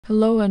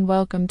Hello and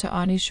welcome to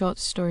Ani Short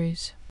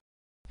Stories.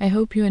 I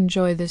hope you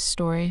enjoy this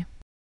story.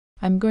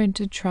 I'm going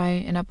to try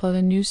and upload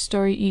a new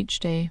story each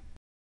day.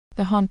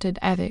 The Haunted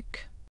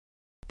Attic.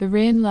 The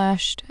rain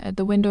lashed at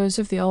the windows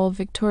of the old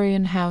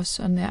Victorian house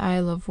on the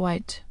Isle of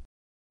Wight.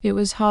 It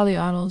was Holly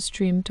Arnold's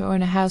dream to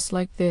own a house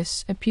like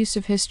this, a piece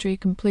of history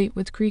complete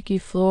with creaky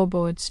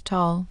floorboards,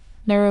 tall,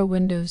 narrow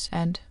windows,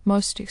 and,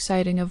 most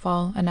exciting of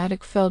all, an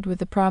attic filled with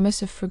the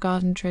promise of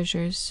forgotten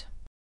treasures.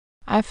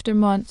 After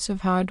months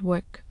of hard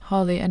work,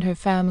 Holly and her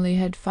family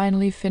had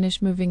finally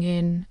finished moving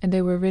in, and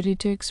they were ready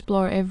to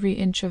explore every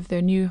inch of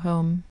their new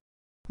home.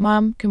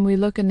 "Mom, can we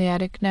look in the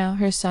attic now?"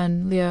 her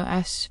son, Leo,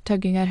 asked,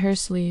 tugging at her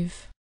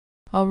sleeve.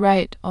 All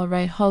right,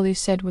 Holly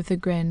said with a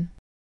grin.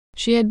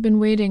 She had been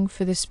waiting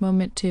for this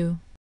moment too.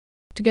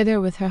 Together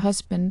with her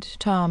husband,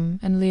 Tom,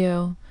 and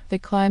Leo, they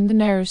climbed the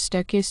narrow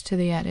staircase to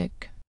the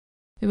attic.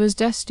 It was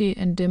dusty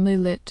and dimly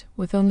lit,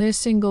 with only a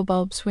single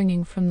bulb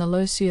swinging from the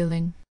low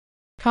ceiling.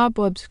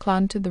 Cobwebs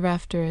clung to the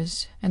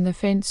rafters, and the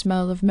faint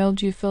smell of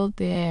mildew filled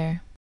the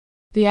air.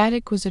 The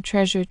attic was a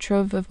treasure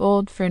trove of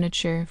old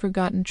furniture,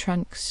 forgotten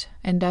trunks,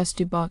 and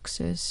dusty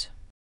boxes.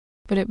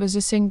 But it was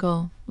a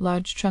single,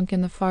 large trunk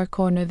in the far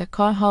corner that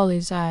caught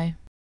Holly's eye.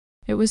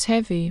 It was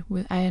heavy,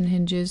 with iron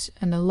hinges,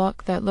 and a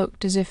lock that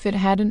looked as if it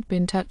hadn't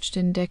been touched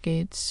in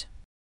decades.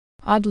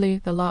 Oddly,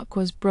 the lock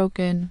was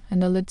broken,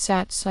 and the lid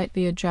sat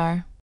slightly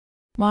ajar.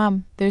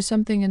 "Mom, there's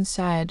something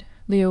inside,"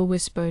 Leo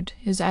whispered,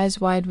 his eyes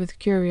wide with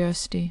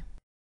curiosity.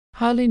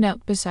 Holly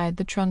knelt beside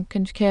the trunk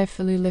and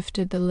carefully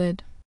lifted the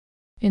lid.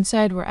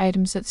 Inside were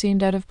items that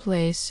seemed out of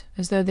place,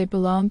 as though they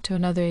belonged to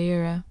another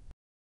era.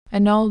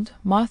 An old,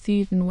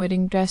 moth-eaten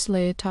wedding dress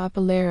lay atop a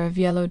layer of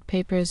yellowed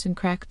papers and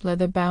cracked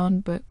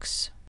leather-bound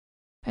books.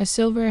 A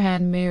silver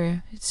hand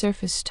mirror, its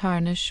surface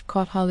tarnished,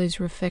 caught Holly's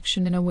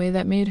reflection in a way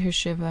that made her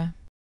shiver.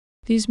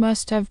 "These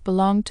must have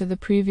belonged to the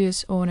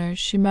previous owner,"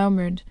 she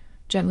murmured,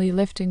 gently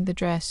lifting the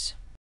dress.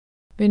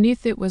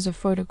 Beneath it was a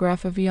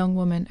photograph of a young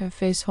woman, her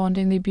face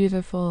hauntingly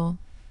beautiful,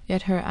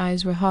 yet her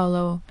eyes were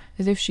hollow,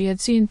 as if she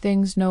had seen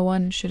things no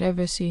one should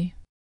ever see.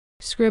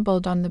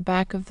 Scribbled on the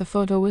back of the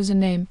photo was a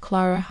name,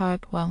 Clara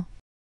Hartwell.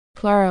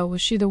 Clara,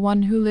 was she the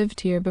one who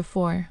lived here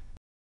before?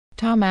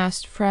 Tom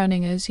asked,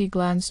 frowning as he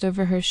glanced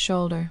over her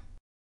shoulder.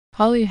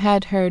 Holly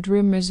had heard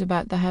rumors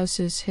about the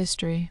house's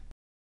history.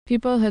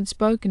 People had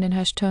spoken in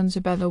hushed tones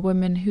about a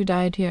woman who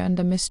died here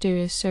under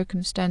mysterious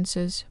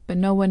circumstances, but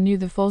no one knew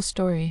the full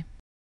story.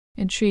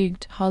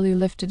 Intrigued, Holly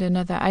lifted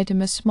another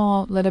item, a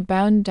small,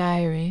 leather-bound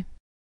diary.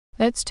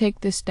 "Let's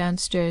take this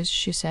downstairs,"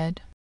 she said.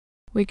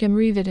 "We can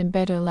read it in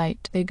better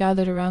light." They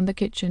gathered around the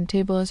kitchen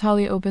table as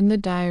Holly opened the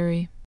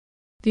diary.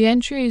 The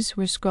entries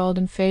were scrawled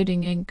in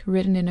fading ink,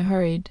 written in a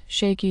hurried,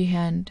 shaky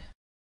hand.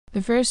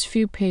 The first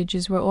few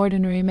pages were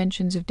ordinary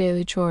mentions of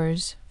daily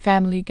chores,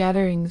 family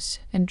gatherings,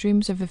 and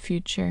dreams of a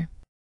future.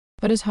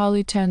 But as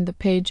Holly turned the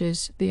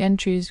pages, the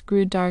entries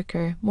grew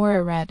darker, more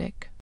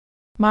erratic.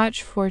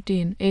 "March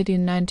 14,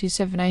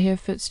 1897. I hear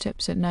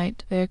footsteps at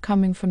night. They are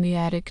coming from the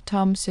attic.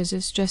 Tom says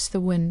it's just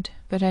the wind,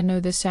 but I know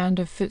the sound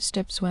of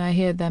footsteps when I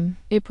hear them.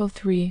 April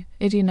 3,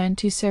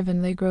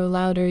 1897. They grow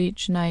louder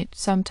each night.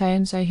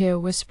 Sometimes I hear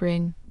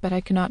whispering, but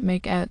I cannot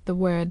make out the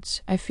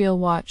words. I feel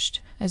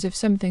watched, as if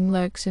something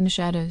lurks in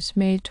shadows.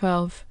 May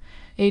 12,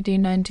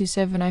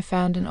 1897. I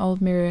found an old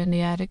mirror in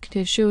the attic.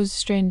 It shows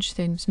strange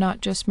things,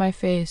 not just my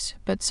face,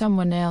 but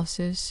someone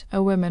else's.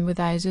 A woman with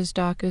eyes as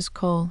dark as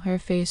coal, her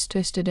face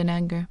twisted in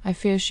anger. I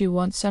fear she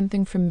wants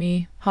something from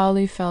me."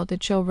 Holly felt a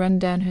chill run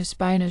down her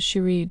spine as she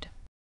read.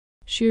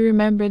 She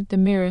remembered the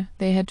mirror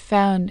they had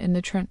found in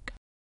the trunk.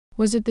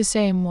 Was it the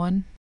same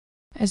one?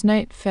 As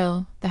night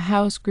fell, the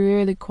house grew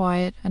eerily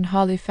quiet, and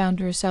Holly found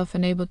herself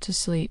unable to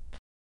sleep.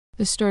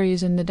 The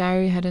stories in the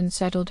diary had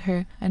unsettled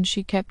her, and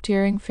she kept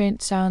hearing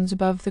faint sounds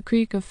above the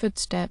creak of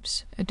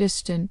footsteps, a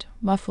distant,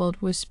 muffled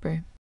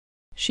whisper.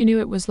 She knew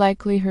it was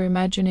likely her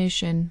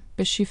imagination,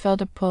 but she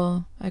felt a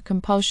pull, a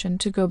compulsion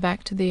to go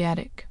back to the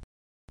attic.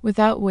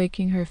 Without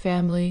waking her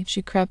family,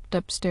 she crept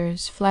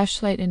upstairs,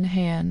 flashlight in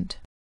hand.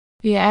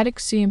 The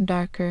attic seemed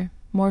darker,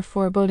 more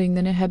foreboding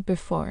than it had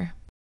before.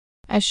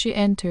 As she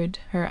entered,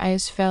 her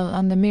eyes fell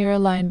on the mirror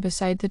lying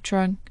beside the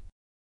trunk.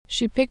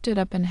 She picked it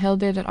up and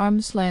held it at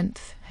arm's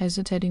length,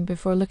 hesitating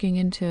before looking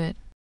into it.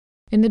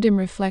 In the dim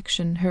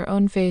reflection, her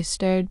own face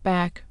stared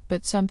back,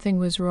 but something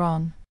was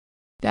wrong.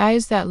 The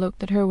eyes that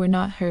looked at her were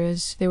not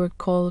hers. They were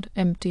cold,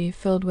 empty,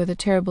 filled with a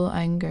terrible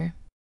anger.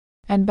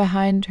 And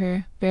behind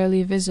her,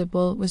 barely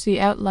visible, was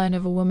the outline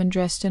of a woman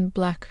dressed in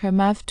black, her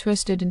mouth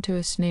twisted into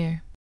a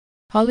sneer.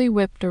 Holly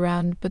whipped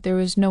around, but there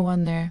was no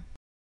one there.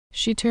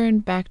 She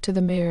turned back to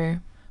the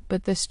mirror,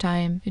 but this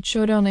time it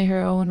showed only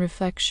her own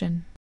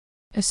reflection.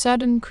 A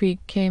sudden creak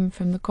came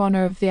from the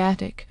corner of the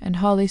attic, and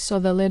Holly saw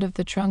the lid of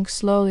the trunk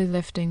slowly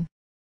lifting.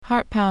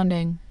 Heart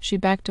pounding, she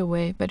backed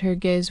away, but her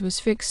gaze was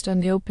fixed on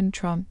the open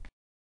trunk.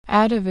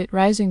 Out of it,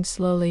 rising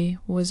slowly,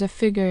 was a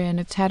figure in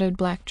a tattered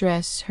black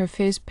dress, her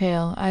face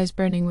pale, eyes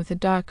burning with a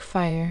dark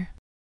fire.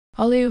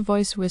 Holly, a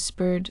voice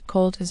whispered,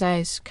 cold as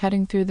ice,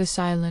 cutting through the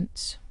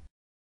silence.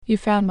 You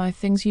found my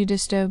things, you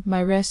disturbed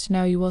my rest,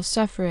 now you will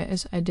suffer it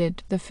as I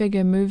did. The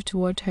figure moved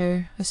toward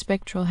her, a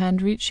spectral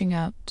hand reaching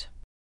out.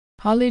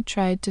 Holly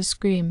tried to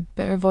scream,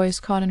 but her voice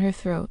caught in her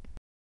throat.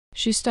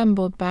 She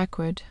stumbled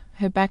backward,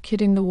 her back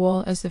hitting the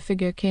wall as the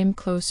figure came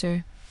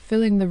closer,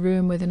 filling the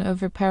room with an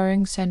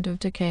overpowering scent of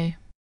decay.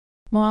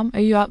 "Mom, are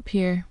you up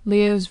here?"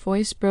 Leo's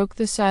voice broke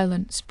the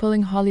silence,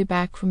 pulling Holly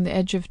back from the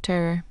edge of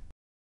terror.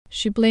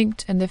 She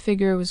blinked and the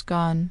figure was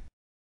gone.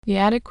 The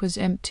attic was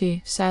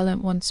empty,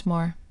 silent once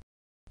more.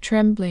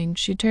 Trembling,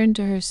 she turned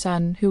to her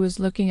son, who was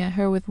looking at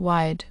her with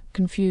wide,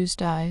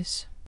 confused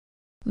eyes.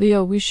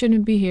 "Leo, we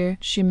shouldn't be here,"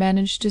 she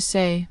managed to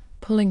say,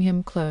 pulling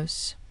him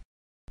close.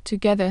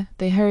 Together,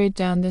 they hurried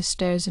down the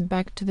stairs and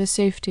back to the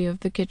safety of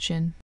the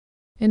kitchen.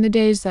 In the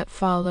days that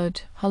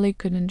followed, Holly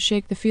couldn't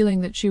shake the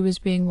feeling that she was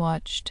being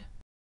watched.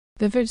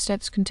 The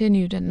footsteps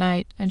continued at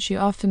night, and she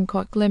often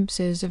caught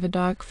glimpses of a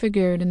dark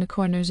figure in the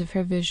corners of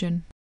her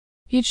vision.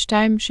 Each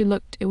time she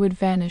looked, it would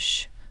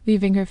vanish,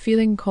 leaving her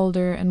feeling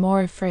colder and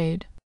more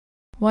afraid.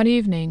 One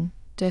evening,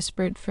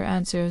 desperate for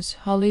answers,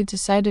 Holly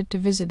decided to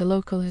visit the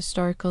local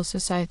historical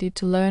society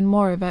to learn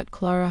more about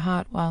Clara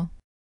Hartwell.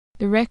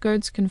 The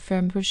records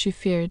confirmed what she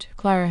feared.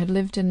 Clara had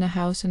lived in the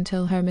house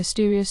until her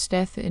mysterious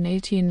death in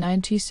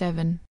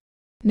 1897.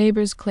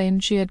 Neighbors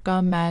claimed she had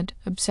gone mad,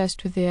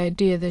 obsessed with the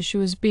idea that she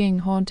was being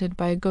haunted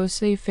by a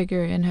ghostly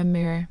figure in her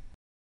mirror.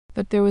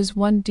 But there was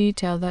one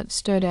detail that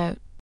stood out.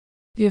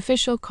 The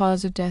official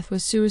cause of death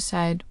was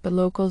suicide, but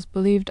locals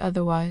believed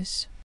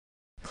otherwise.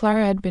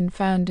 Clara had been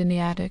found in the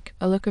attic,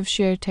 a look of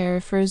sheer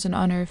terror frozen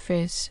on her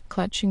face,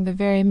 clutching the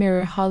very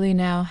mirror Holly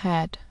now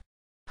had.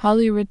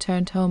 Holly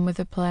returned home with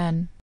a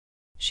plan.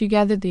 She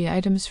gathered the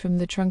items from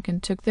the trunk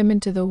and took them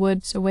into the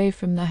woods away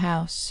from the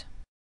house.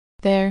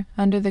 There,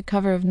 under the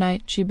cover of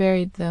night, she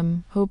buried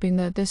them, hoping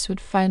that this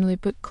would finally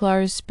put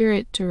Clara's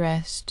spirit to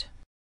rest.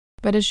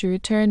 But as she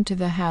returned to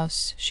the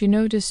house, she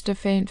noticed a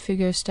faint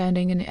figure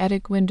standing in the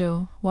attic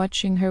window,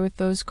 watching her with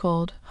those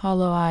cold,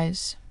 hollow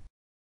eyes.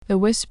 The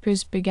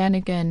whispers began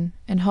again,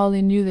 and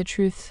Holly knew the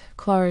truth.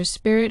 Clara's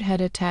spirit had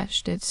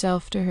attached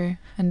itself to her,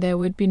 and there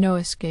would be no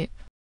escape.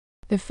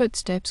 The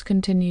footsteps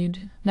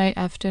continued, night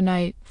after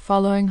night,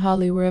 following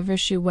Holly wherever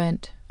she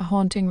went, a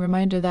haunting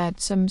reminder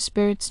that some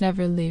spirits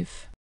never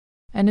leave.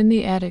 And in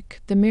the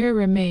attic, the mirror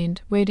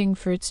remained, waiting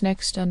for its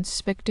next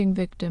unsuspecting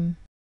victim.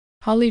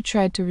 Holly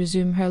tried to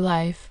resume her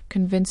life,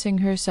 convincing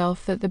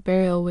herself that the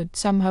burial would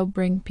somehow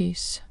bring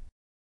peace.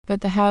 But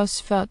the house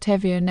felt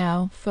heavier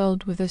now,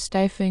 filled with a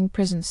stifling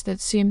presence that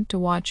seemed to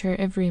watch her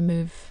every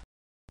move.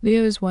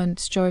 Leo's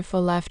once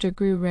joyful laughter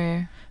grew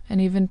rare, and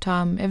even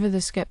Tom, ever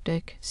the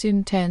skeptic,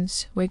 seemed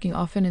tense, waking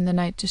often in the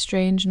night to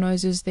strange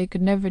noises they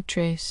could never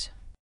trace.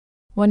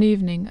 One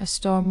evening a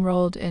storm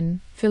rolled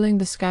in, filling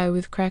the sky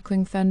with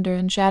crackling thunder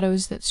and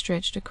shadows that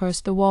stretched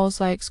across the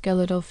walls like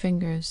skeletal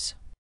fingers.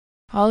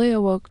 Holly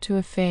awoke to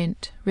a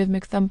faint,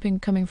 rhythmic thumping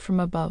coming from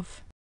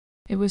above.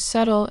 It was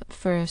subtle at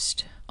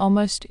first,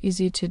 almost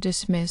easy to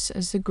dismiss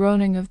as the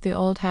groaning of the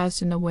old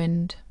house in the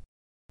wind.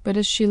 But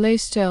as she lay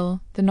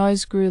still, the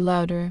noise grew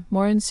louder,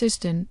 more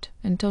insistent,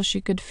 until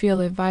she could feel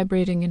it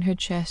vibrating in her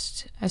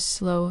chest, a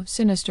slow,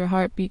 sinister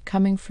heartbeat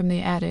coming from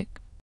the attic.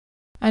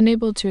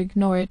 Unable to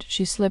ignore it,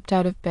 she slipped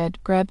out of bed,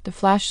 grabbed the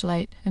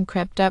flashlight, and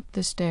crept up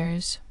the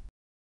stairs.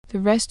 The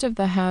rest of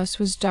the house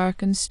was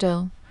dark and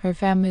still, her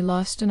family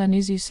lost in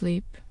uneasy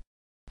sleep.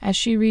 As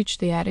she reached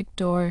the attic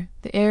door,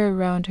 the air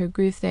around her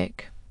grew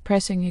thick,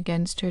 pressing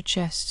against her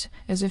chest,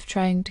 as if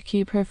trying to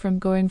keep her from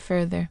going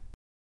further.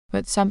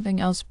 But something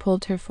else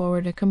pulled her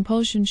forward, a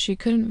compulsion she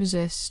couldn't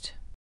resist.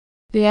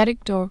 The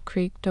attic door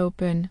creaked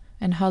open,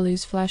 and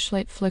Holly's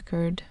flashlight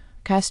flickered,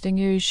 casting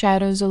eerie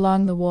shadows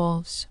along the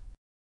walls.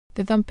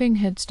 The thumping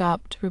had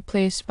stopped,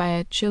 replaced by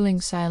a chilling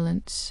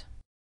silence.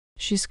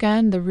 She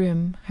scanned the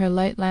room, her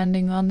light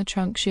landing on the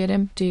trunk she had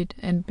emptied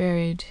and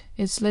buried,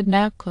 its lid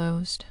now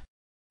closed.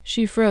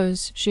 She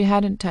froze. She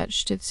hadn't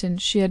touched it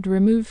since she had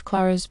removed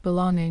Clara's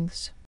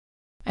belongings.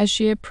 As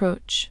she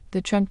approached,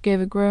 the trunk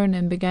gave a groan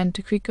and began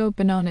to creak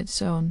open on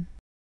its own.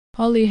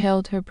 Holly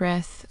held her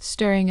breath,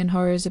 stirring in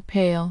horror as a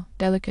pale,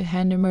 delicate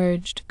hand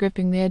emerged,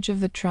 gripping the edge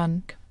of the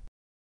trunk.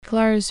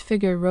 Clara's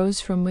figure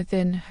rose from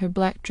within, her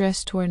black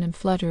dress torn and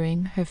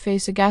fluttering, her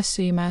face a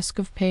ghastly mask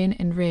of pain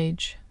and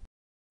rage.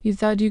 "You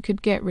thought you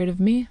could get rid of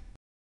me?"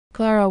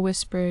 Clara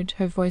whispered,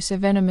 her voice a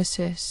venomous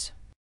hiss.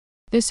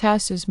 "This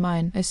house is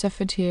mine. I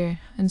suffered here,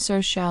 and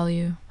so shall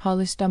you."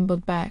 Holly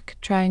stumbled back,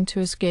 trying to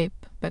escape,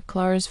 but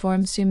Clara's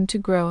form seemed to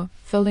grow,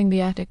 filling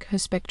the attic, her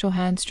spectral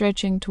hand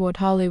stretching toward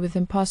Holly with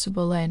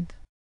impossible length.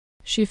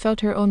 She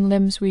felt her own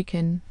limbs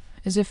weaken,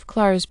 as if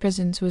Clara's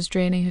presence was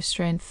draining her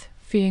strength,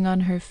 feeding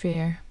on her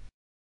fear.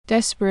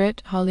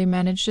 Desperate, Holly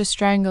managed a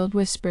strangled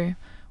whisper.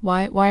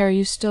 Why are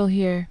you still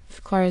here?"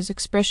 Clara's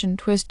expression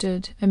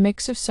twisted, a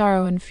mix of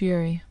sorrow and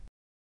fury.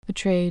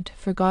 "Betrayed,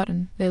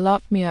 forgotten. They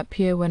locked me up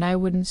here when I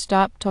wouldn't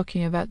stop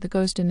talking about the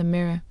ghost in the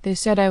mirror. They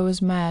said I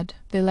was mad.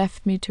 They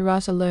left me to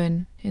rot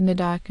alone, in the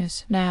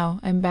darkness. Now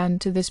I'm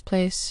bound to this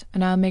place,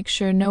 and I'll make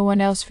sure no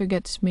one else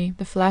forgets me."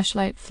 The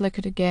flashlight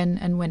flickered again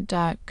and went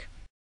dark.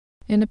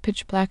 In the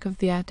pitch black of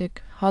the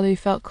attic, Holly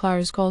felt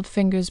Clara's cold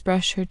fingers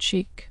brush her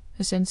cheek,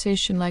 a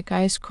sensation like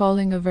ice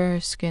crawling over her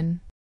skin.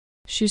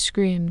 She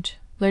screamed,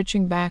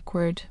 lurching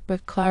backward,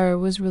 but Clara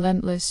was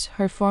relentless,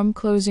 her form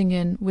closing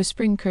in,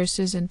 whispering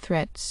curses and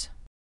threats.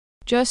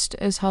 Just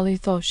as Holly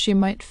thought she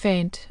might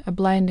faint, a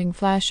blinding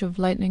flash of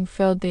lightning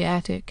filled the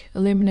attic,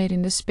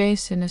 illuminating the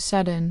space in a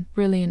sudden,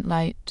 brilliant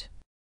light.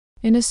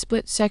 In a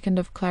split second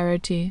of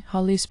clarity,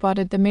 Holly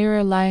spotted the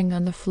mirror lying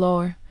on the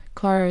floor,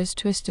 Clara's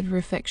twisted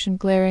reflection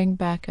glaring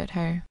back at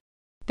her.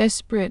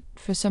 Desperate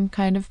for some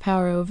kind of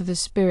power over the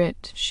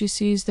spirit, she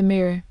seized the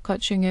mirror,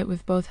 clutching it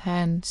with both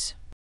hands.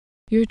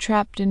 "You're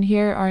trapped in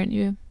here, aren't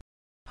you?"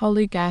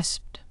 Holly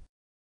gasped.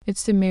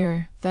 "It's the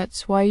mirror.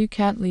 That's why you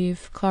can't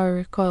leave," Clara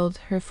recoiled,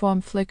 her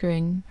form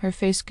flickering, her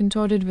face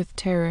contorted with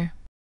terror.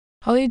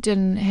 Holly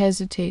didn't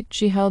hesitate.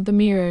 She held the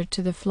mirror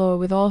to the floor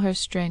with all her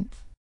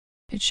strength.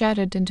 It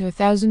shattered into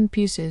 1,000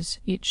 pieces,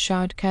 each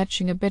shard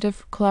catching a bit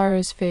of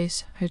Clara's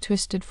face, her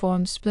twisted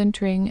form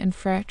splintering and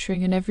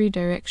fracturing in every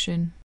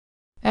direction.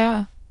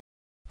 "Ah!"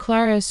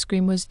 Clara's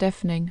scream was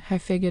deafening, her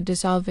figure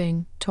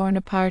dissolving, torn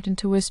apart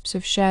into wisps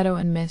of shadow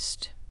and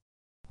mist.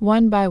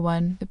 One by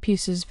one, the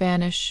pieces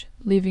vanished,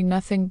 leaving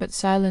nothing but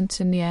silence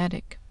in the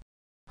attic.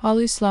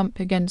 Holly slumped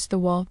against the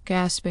wall,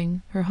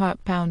 gasping, her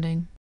heart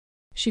pounding.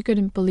 She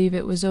couldn't believe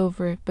it was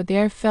over, but the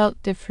air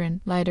felt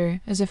different,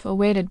 lighter, as if a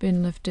weight had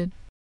been lifted.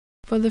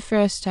 For the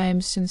first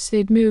time since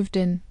they'd moved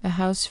in, the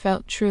house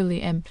felt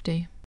truly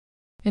empty.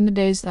 In the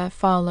days that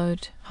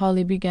followed,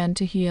 Holly began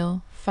to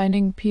heal,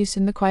 finding peace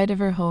in the quiet of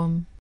her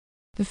home.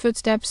 The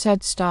footsteps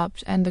had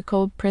stopped, and the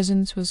cold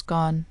presence was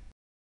gone.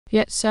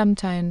 Yet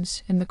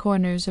sometimes, in the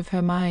corners of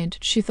her mind,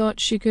 she thought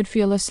she could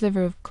feel a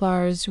sliver of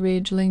Clara's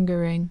rage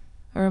lingering,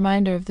 a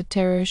reminder of the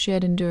terror she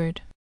had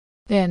endured.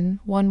 Then,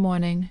 one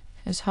morning,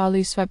 as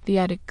Holly swept the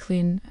attic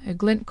clean, a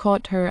glint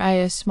caught her eye,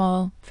 a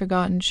small,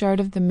 forgotten shard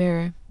of the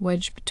mirror,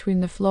 wedged between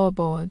the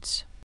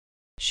floorboards.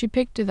 She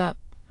picked it up,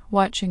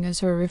 watching as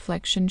her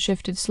reflection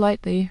shifted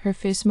slightly, her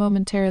face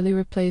momentarily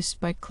replaced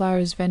by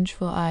Clara's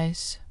vengeful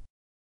eyes.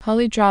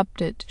 Holly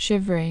dropped it,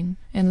 shivering,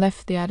 and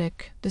left the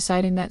attic,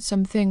 deciding that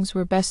some things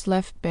were best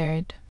left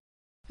buried.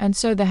 And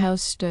so the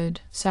house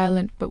stood,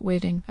 silent but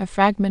waiting, a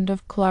fragment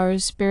of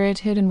Clara's spirit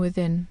hidden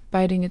within,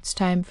 biding its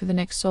time for the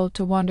next soul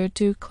to wander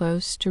too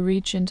close, to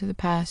reach into the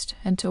past,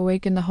 and to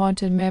awaken the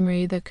haunted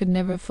memory that could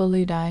never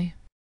fully die.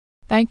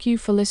 Thank you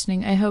for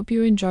listening. I hope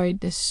you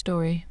enjoyed this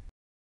story.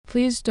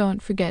 Please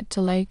don't forget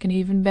to like, and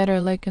even better,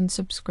 like and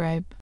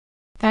subscribe.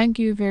 Thank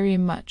you very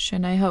much,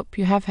 and I hope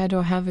you have had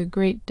or have a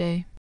great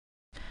day.